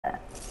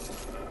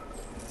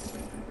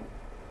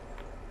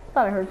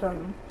Thought I heard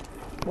something.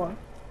 What?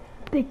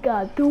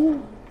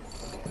 Pikachu.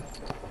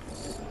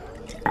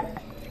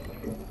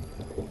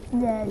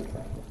 Then.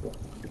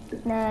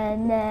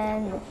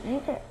 You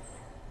can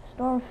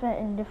storm fit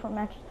in different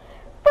matches.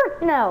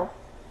 Frick no!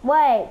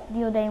 Wait,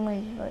 deal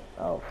damage. Like,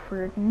 oh,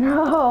 frick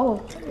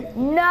no!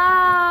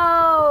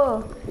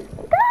 No!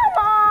 Come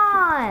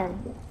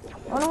on!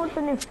 I wonder what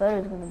the new photo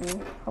is gonna be.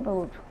 Hope it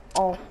looks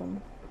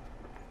awesome.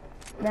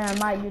 Then I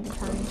might do the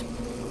time.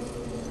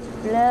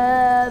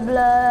 Blah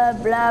blah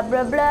blah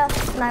blah blah.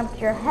 Sniped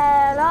your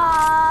head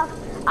off.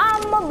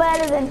 I'm a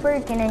better than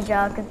freaking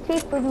Ninja, cause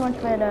he's pretty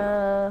much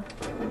better.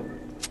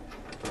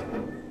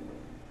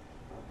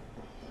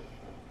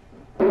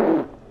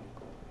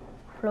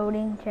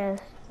 Floating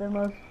chest, the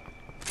most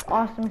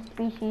awesome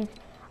species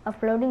of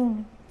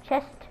floating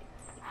chest.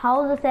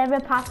 How is this ever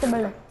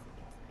possible?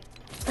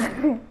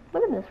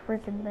 Look at this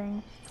freaking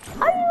thing.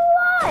 Are you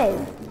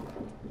alive?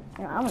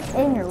 Yeah, I'm gonna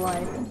end your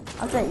life.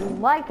 I'll bet you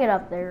like it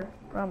up there.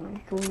 I'm gonna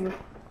destroy you.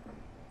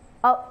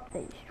 Oh,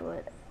 they destroyed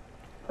it.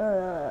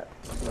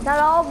 Not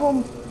all of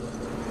them.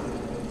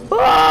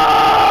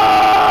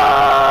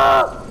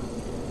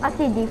 I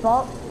see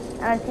default,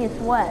 and I see a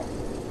sweat.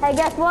 Hey,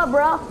 guess what,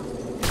 bro?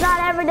 It's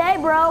not every day,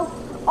 bro.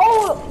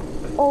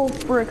 Oh,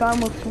 frick, I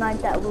almost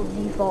sniped that little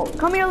default.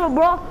 Come here, little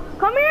bro.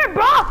 Come here,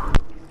 bro.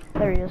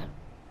 There he is.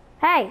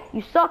 Hey,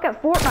 you suck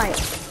at Fortnite.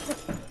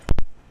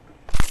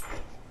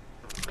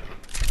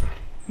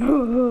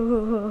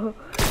 You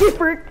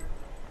frick.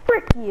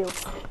 Frick you.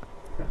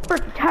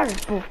 Frick, tired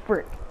of bull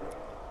frick.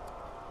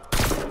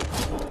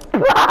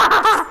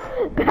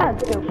 Bad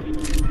joke.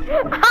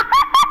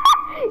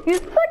 You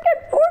suck at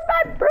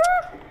Fortnite, bro.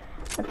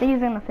 I think he's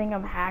gonna think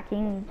I'm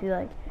hacking and be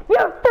like,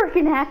 you're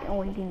freaking hacking.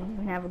 Oh, he didn't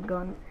even have a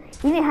gun.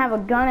 He didn't have a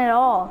gun at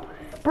all.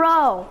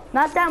 Bro,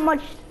 not that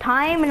much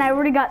time and I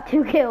already got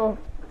 2 kills.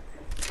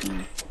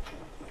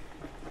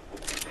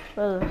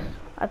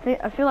 I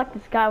feel like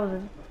this guy was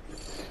a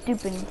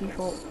stupid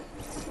default.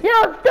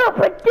 Yo,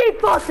 stupid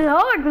default is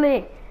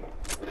ugly!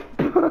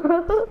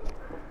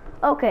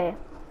 Okay,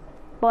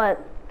 but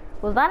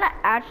was that an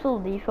actual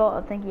default?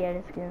 I think he had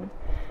a skin.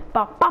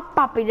 Bop bop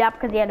bop it up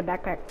because he had a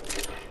backpack.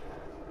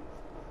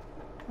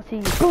 Let's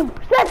see. Boom!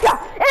 Sensor!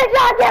 It's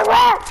on the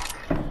rest!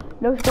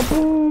 No scope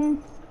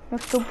boom! No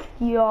scope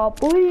yeah,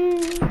 boom!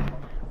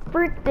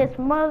 Freak this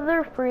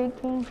mother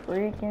freaking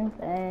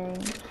thing.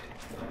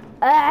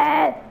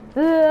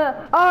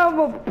 I'm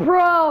a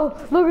pro!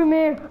 Look at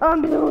me!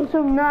 I'm doing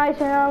so nice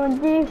and I'm a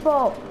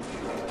default!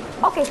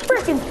 Okay,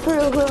 freaking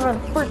screw whoever the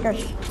fricker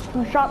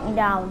who shot me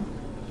down.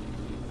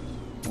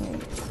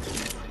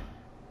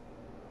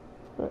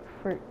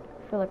 Frick,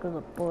 I feel like it was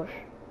a bush.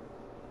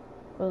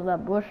 Was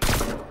that bush?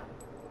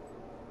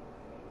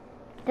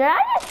 Did I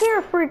just hear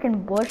a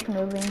freaking bush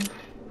moving?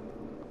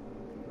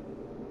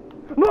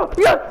 Nope.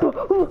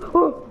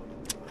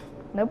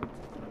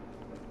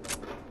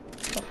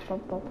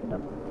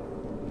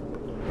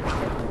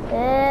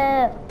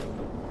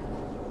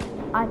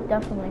 I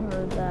definitely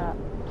heard that.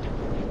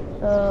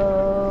 So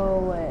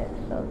wait,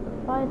 so the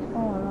fight's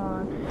going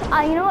on.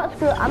 You know what?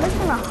 Screw it. I'm just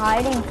gonna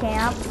hide in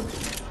camp.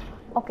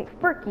 Okay,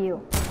 frick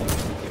you.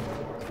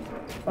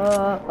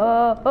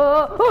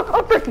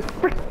 Frick you,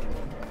 frick.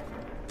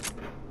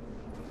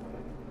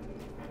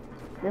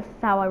 This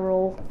is how I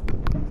roll.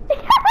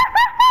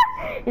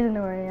 He doesn't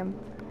know where I am.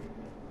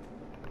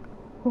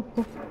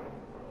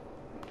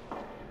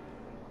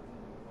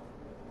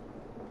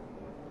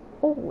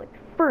 Holy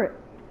frick.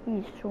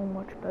 He's so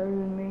much better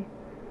than me.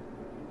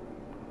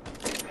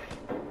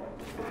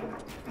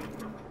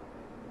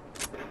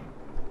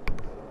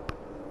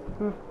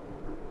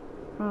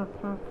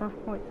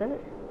 Wait, is that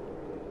it?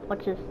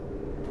 Watch this.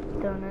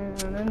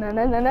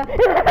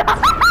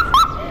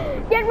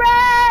 Get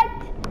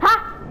wrecked! Ha!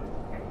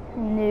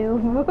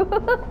 Noob.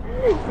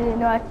 Didn't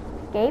know I could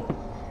escape.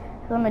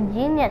 So I'm a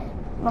genius.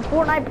 I'm a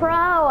Fortnite pro.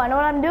 I know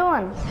what I'm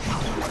doing.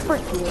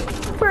 Frick you.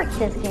 Frick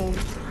this game.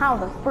 How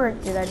the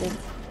frick did I do?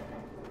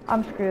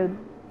 I'm screwed.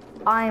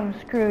 I am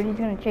screwed. He's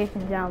gonna chase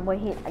me down. Wait,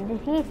 did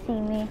he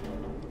see me?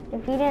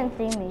 If he didn't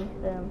see me,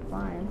 then I'm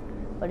fine.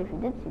 But if he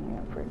did see me,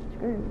 I'm pretty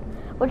screwed.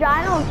 Which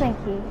I don't think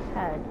he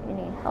had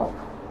any help.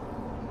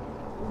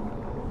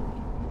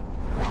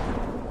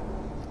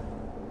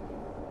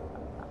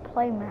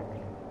 Play match.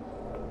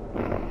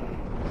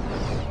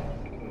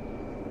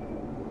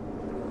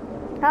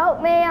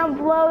 Help me, I'm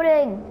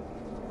floating.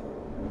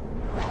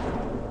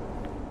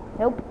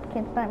 Nope,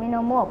 can't stop me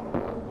no more.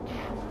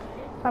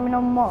 Stop me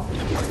no more.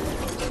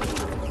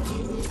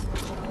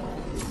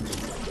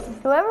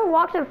 Whoever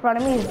walks in front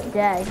of me is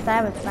dead, because I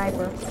have a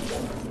sniper.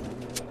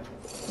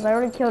 I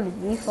already killed a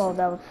default,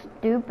 that was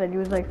stupid. He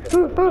was like,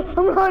 I'm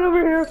right over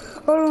here,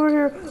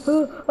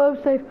 I'm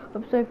safe,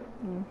 I'm safe.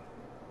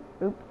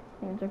 Oop.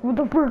 He was like, what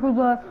the frick was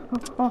that?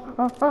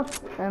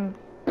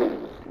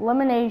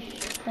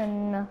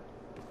 Elimination.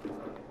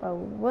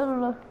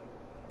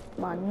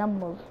 My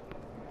numbers.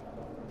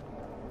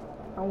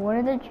 I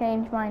wanted to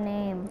change my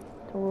name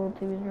to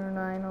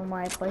Will209 on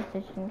my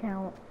PlayStation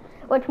account.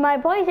 Which my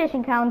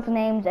PlayStation account's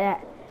name's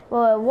at,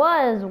 well, it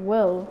was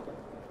Will.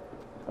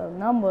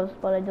 numbers,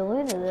 but I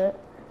deleted it.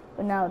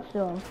 But now it's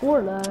still in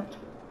Fortnite.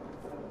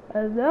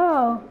 And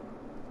now,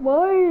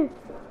 my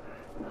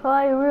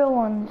real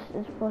ones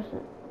is supposed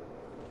to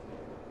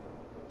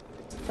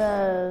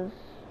says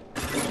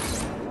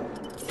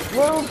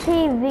World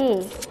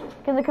TV,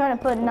 because I couldn't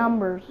put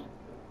numbers.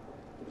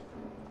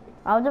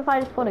 I'll if I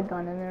just put a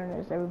gun in there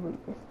and just everybody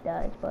just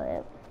dies,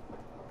 but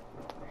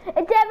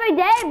it's every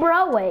day,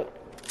 bro. Wait,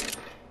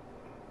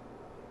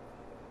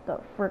 the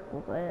frick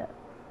was that?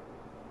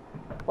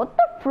 What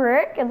the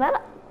frick is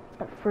that?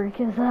 The frick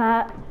is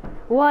that?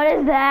 What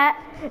is that?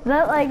 Is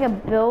that like a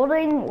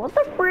building? What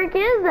the frick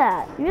is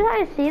that? You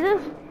guys see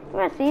this? You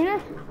guys seen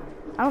this?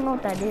 I don't know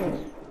what that is.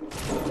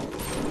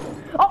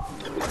 Oh!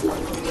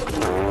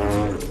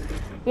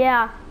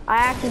 Yeah, I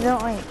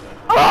accidentally.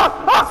 Oh!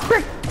 Oh!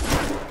 Frick!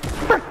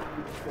 Frick!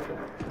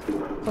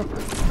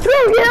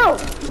 Screw you!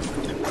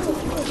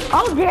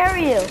 How dare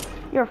you?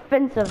 You're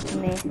offensive to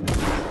me.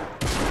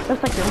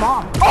 Just like your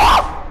mom.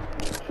 Oh!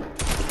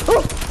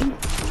 Oh!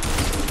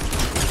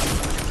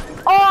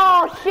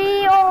 Oh,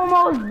 she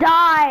almost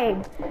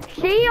died.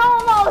 She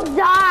almost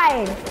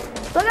died.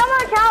 Look how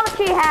much health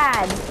she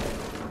had.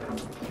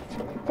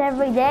 It's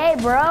every day,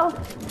 bro.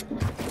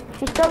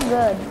 She's so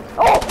good.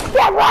 Oh,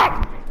 get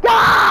wrecked!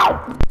 Die!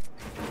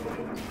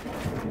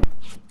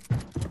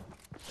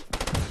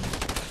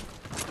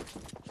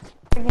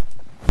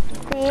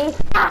 See?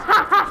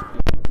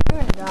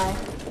 You're gonna die.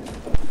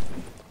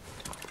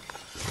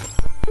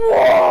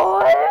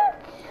 What?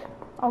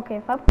 Okay,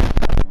 if I put it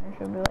in,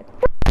 she'll be like,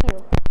 F you.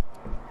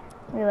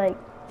 Be like,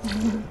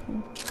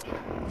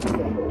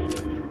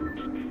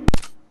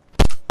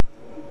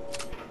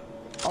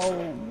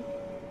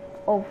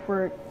 oh,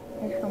 frick.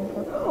 He's coming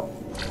for.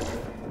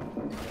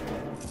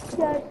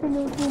 Yes, I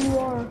know who you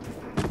are.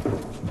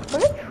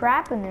 Put a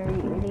trap in there,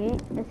 you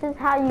idiot. This is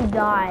how you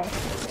die.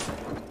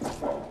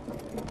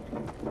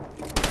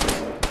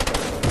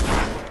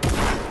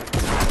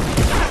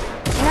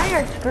 Now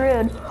you're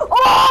screwed.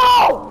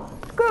 Oh!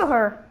 Screw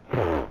her.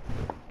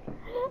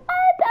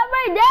 It's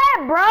every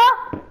day, bro.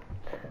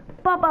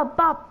 Bop, bop,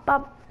 bop,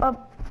 bop, bop,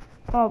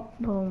 bop,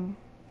 boom.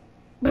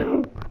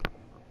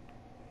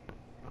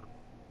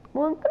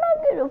 When can I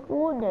get a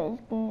Fortnite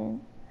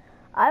skin?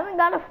 I haven't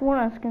got a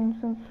Fortnite skin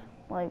since,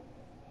 like,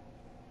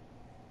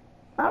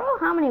 I don't know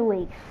how many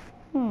weeks.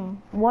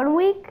 1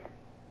 week?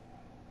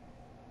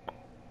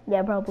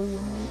 Yeah, probably 1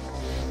 week.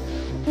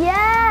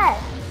 Yes!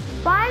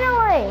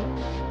 Finally!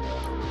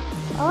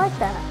 I like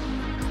that.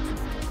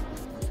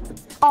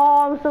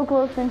 Oh, I'm so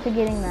close into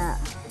getting that.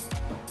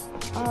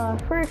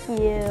 Frick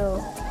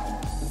you.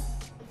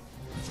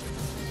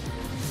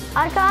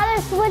 I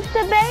gotta switch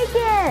to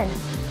bacon!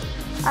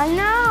 I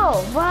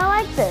know, but I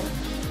like this.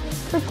 It's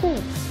so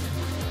cool.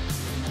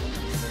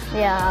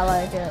 Yeah, I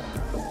like it.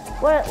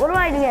 What do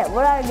I get?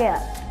 What do I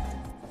get?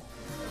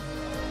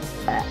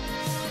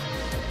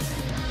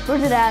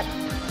 Where's it at?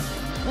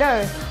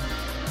 There.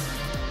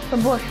 The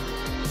bush.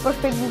 Bush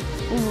piggy.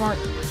 These weren't.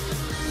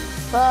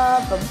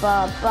 Ba ba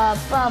ba ba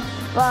ba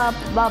ba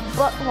ba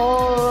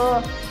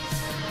butthole.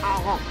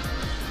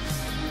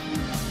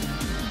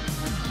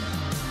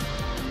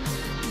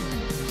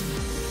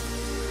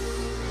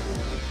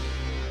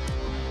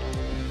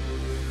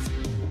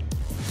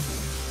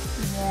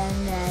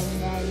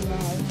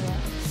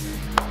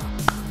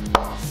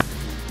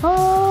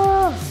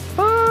 Oh,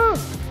 oh.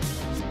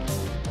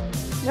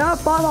 Yeah,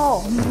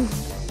 bottle.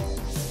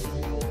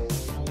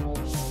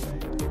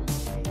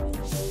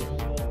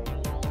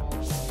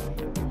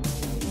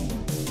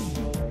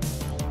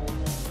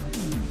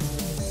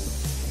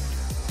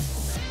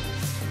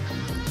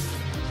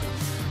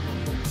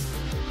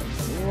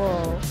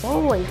 Whoa,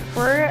 holy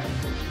frick.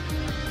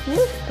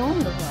 New storm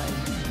device.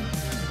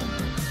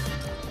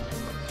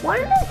 What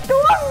is a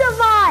storm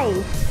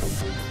device?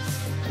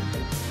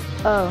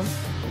 Oh.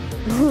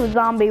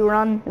 Zombie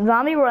run.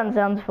 Zombie run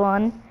sounds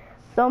fun.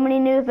 So many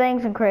new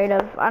things in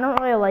creative. I don't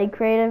really like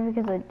creative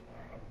because it's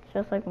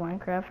just like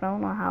Minecraft. I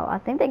don't know how. I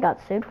think they got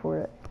sued for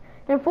it.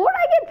 Did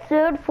Fortnite get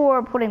sued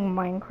for putting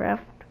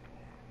Minecraft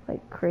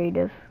like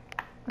creative?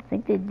 I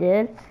think they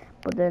did,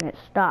 but then it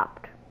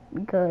stopped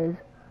because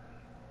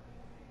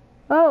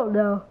oh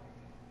no.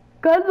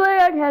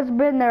 Gunland has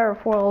been there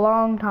for a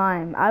long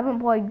time. I haven't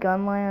played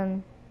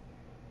Gunland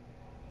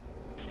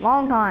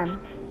long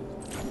time.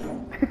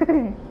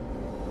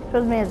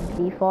 Shows me as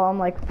default. I'm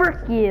like,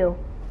 frick you.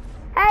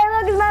 Hey,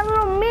 look, it's my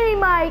little mini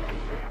mic.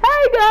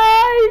 Hey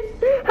guys.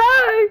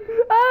 Hey,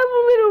 I'm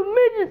a little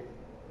midget.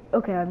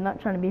 Okay, I'm not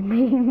trying to be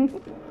mean.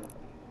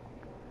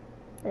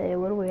 Hey,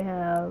 what do we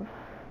have?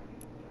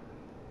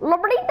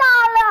 Liberty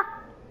Dollar.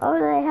 Oh,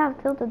 they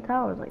have tilted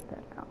towers like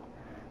that now.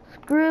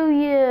 Screw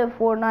you,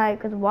 Fortnite,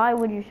 because why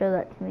would you show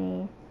that to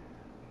me?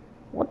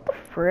 What the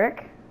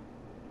frick?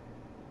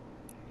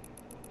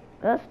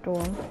 That's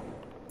storm.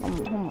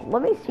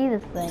 Let me see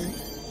this thing.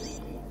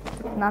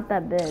 It's not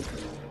that big.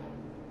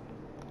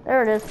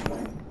 There it is.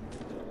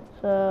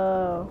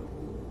 So,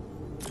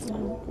 what do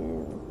we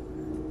do?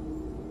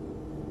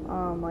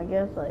 I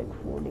guess like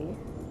 40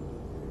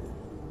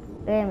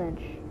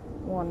 damage.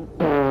 one.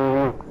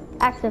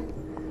 Access.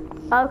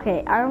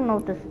 Okay, I don't know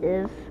what this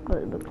is, but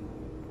it looks.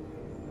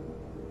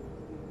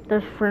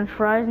 There's French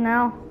fries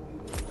now.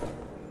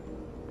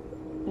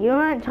 You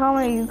didn't tell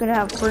me you could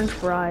have French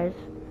fries.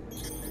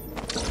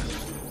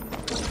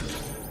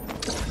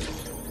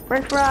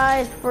 French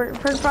fries for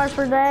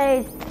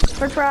days.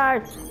 French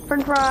fries.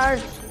 French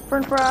fries.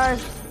 French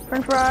fries.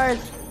 French fries.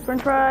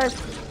 French fries.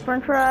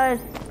 French fries.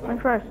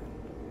 French fries.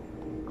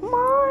 Come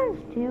on,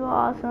 it's too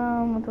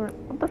awesome.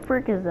 What the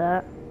frick is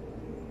that?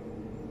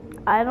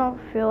 I don't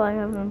feel like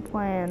I've been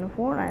playing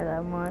Fortnite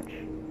that much.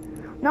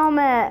 No,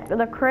 man,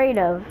 the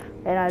creative,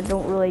 and I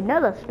don't really know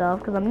that stuff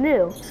because I'm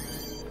new.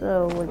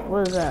 So, like,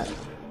 what is that?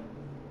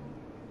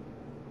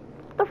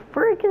 What the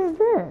frick is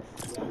this?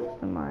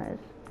 Customize.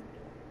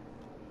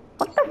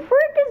 What the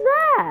frick is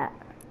that?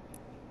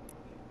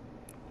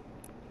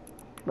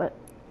 What?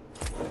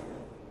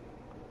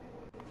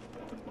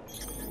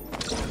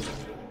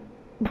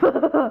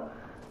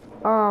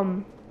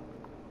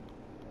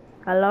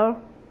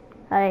 Hello?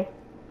 Hey.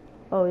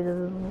 Oh, this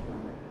is.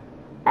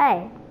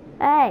 Hey,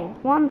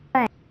 one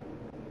thing.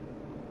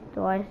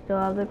 Do I still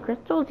have the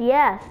crystals?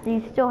 Yes, do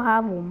you still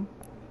have them?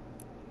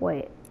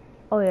 Wait.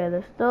 Oh yeah,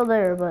 they're still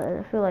there, but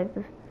I feel like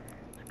this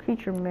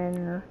creature man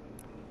or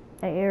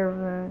an air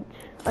vent.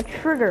 A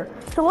trigger.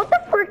 So what the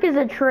frick is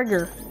a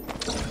trigger?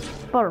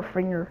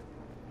 Butterfinger.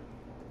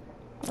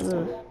 What is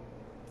this?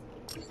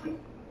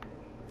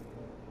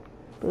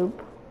 Boop.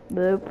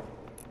 Boop.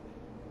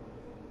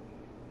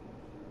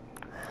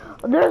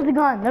 Oh, there's the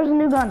gun. There's a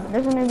new gun.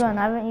 There's a new gun.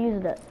 I haven't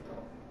used it.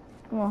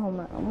 Come on, hold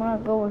on. I'm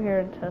gonna go over here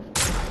and test it.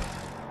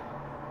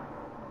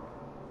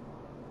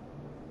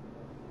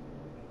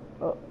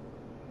 Oh.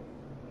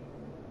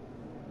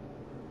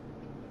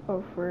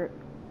 Oh, frick.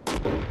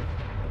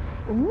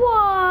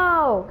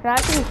 Whoa! Can I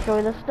actually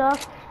destroy this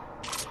stuff?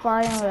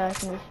 Finally, I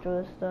can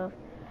destroy this stuff.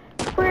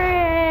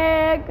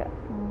 Frick!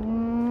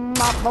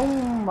 A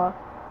boom!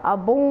 A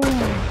boom!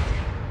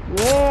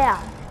 Yeah!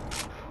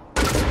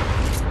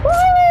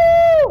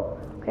 Woo!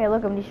 Okay,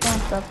 look, I'm destroying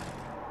stuff.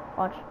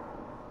 Watch.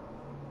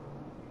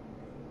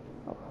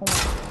 Oh, hold on.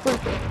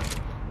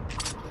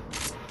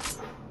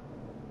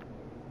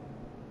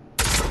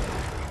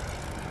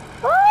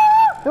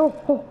 Ah! Oh,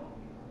 oh.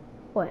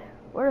 What?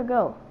 Where'd it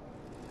go?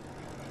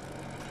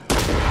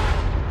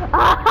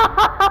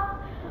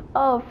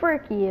 Oh,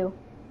 frick you.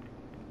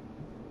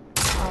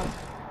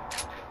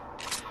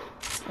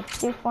 It's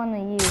too fun to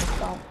use,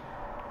 so.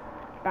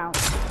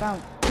 Bounce,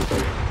 bounce.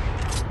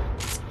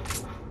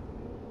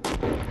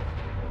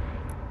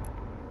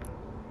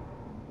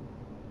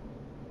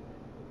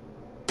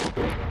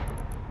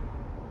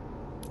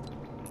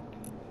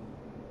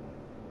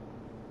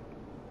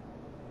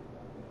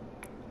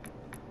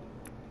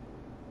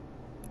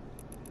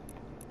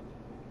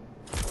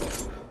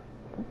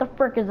 What the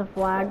frick is a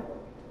flag?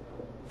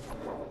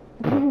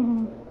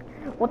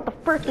 What the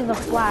frick is a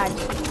flag?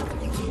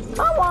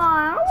 Come on,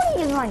 I don't want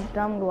to use my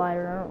dumb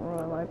glider. I don't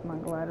really like my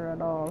glider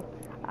at all.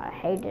 I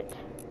hate it.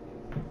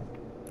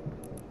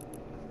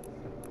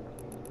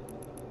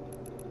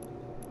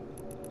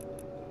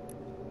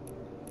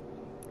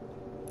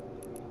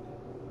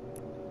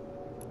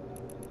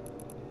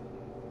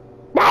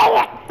 Dang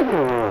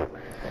it!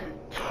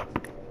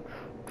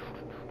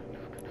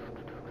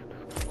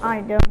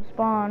 Item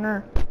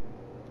spawner.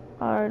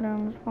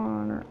 Item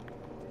spawner.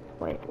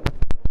 Wait.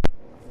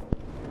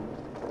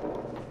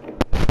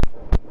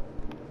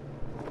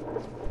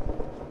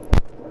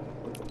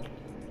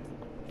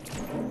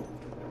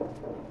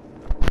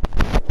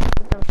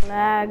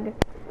 Flag.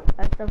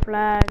 That's the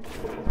flag.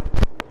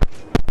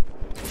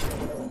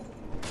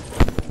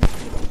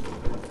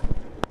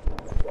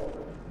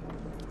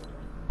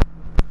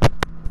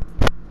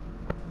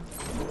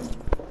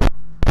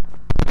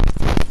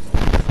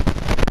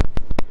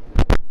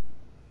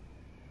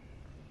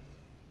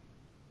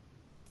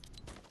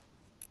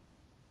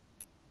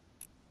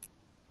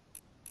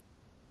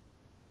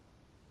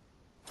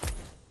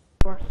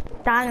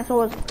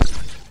 Dinosaurs.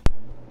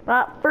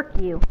 Frick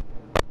you.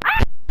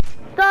 Ah!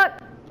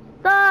 Stuck!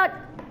 Stuck!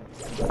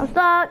 I'm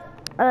stuck!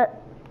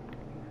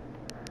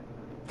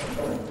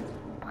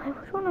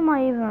 Which one am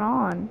I even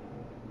on?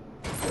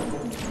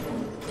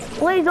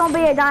 Please don't be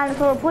a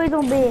dinosaur. Please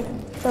don't be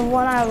the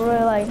one I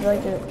really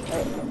like it.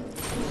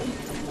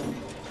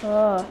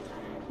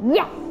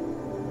 Yeah!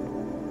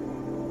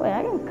 Wait,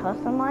 I can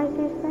customize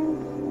these things?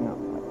 No,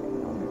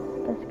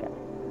 this guy.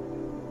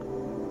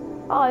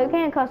 Oh, you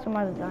can't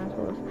customize the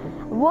dinosaurs.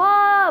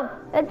 Whoa!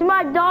 It's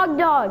my dog.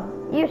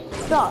 You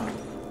suck.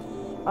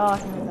 Oh, I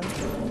can hit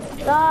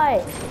him.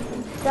 Die!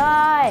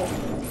 Die!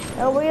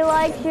 Nobody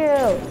likes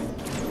you!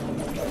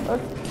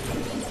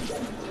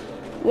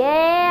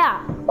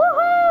 Yeah!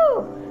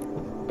 Woohoo!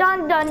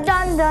 Dun dun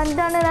dun dun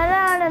dun dun dun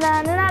dun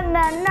dun dun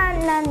dun dun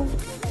dun.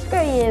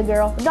 Screw you,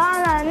 girl.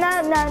 Dun dun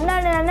dun dun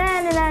dun dun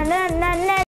dun dun dun dun